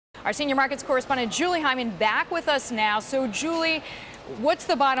Our senior markets correspondent Julie Hyman back with us now. So, Julie, what's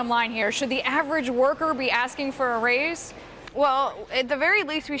the bottom line here? Should the average worker be asking for a raise? Well, at the very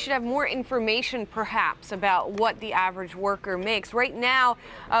least, we should have more information, perhaps, about what the average worker makes. Right now,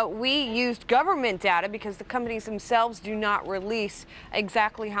 we used government data because the companies themselves do not release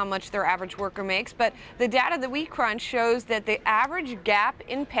exactly how much their average worker makes. But the data that we crunch shows that the average gap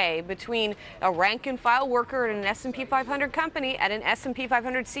in pay between a rank-and-file worker at an S&P 500 company and an S&P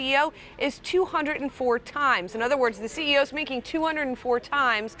 500 CEO is 204 times. In other words, the CEO is making 204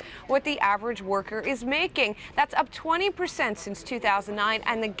 times what the average worker is making. That's up 20% since 2009,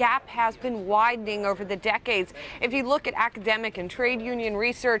 and the gap has been widening over the decades. If you look at academic and trade union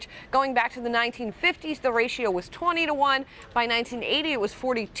research, going back to the 1950s, the ratio was 20 to 1. By 1980, it was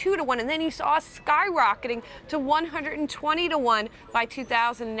 42 to 1, and then you saw skyrocketing to 120 to 1 by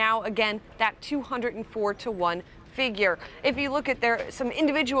 2000. Now, again, that 204 to 1 figure. If you look at some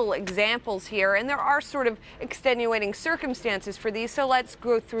individual examples here, and there are sort of extenuating circumstances for these, so let's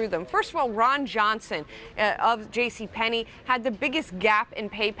go through them. First of all, Ron Johnson of JCPenney had the biggest gap in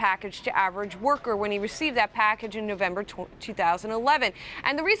pay package to average worker when he received that package in November 2011.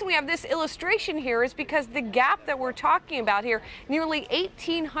 And the reason we have this illustration here is because the gap that we're talking about here, nearly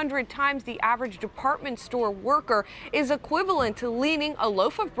 1,800 times the average department store worker, is equivalent to leaning a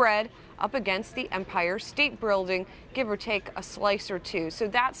loaf of bread up against the Empire State Building, give or take a slice or two. So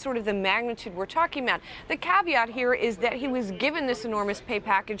that's sort of the magnitude we're talking about. The caveat here is that he was given this enormous pay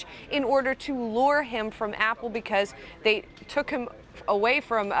package in order to lure him from Apple because they took him away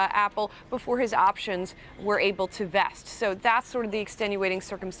from Apple before his options were able to vest. So that's sort of the extenuating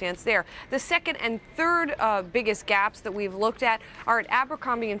circumstance there. The second and third biggest gaps that we've looked at are at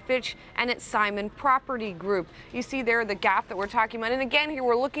Abercrombie & Fitch and at Simon Property Group. You see there the gap that we're talking about. And again, here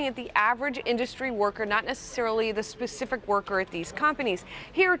we're looking at the average industry worker, not necessarily the specific worker at these companies.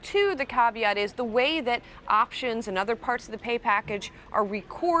 Here, too, the caveat is the way that options and other parts of the pay package are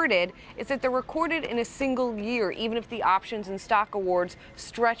recorded is that they're recorded in a single year, even if the options and stock awards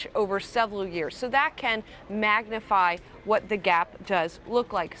stretch over several years. So that can magnify what the gap does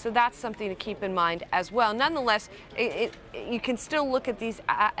look like. So that's something to keep in mind as well. Nonetheless, you can still look at this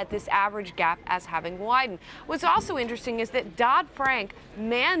average gap as having widened. What's also interesting is that Dodd-Frank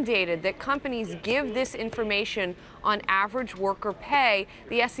mandated that companies give this information on average worker pay.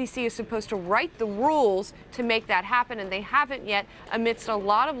 The SEC is supposed to write the rules to make that happen, and they haven't yet, amidst a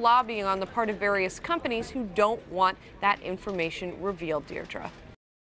lot of lobbying on the part of various companies who don't want that information revealed, Deirdre.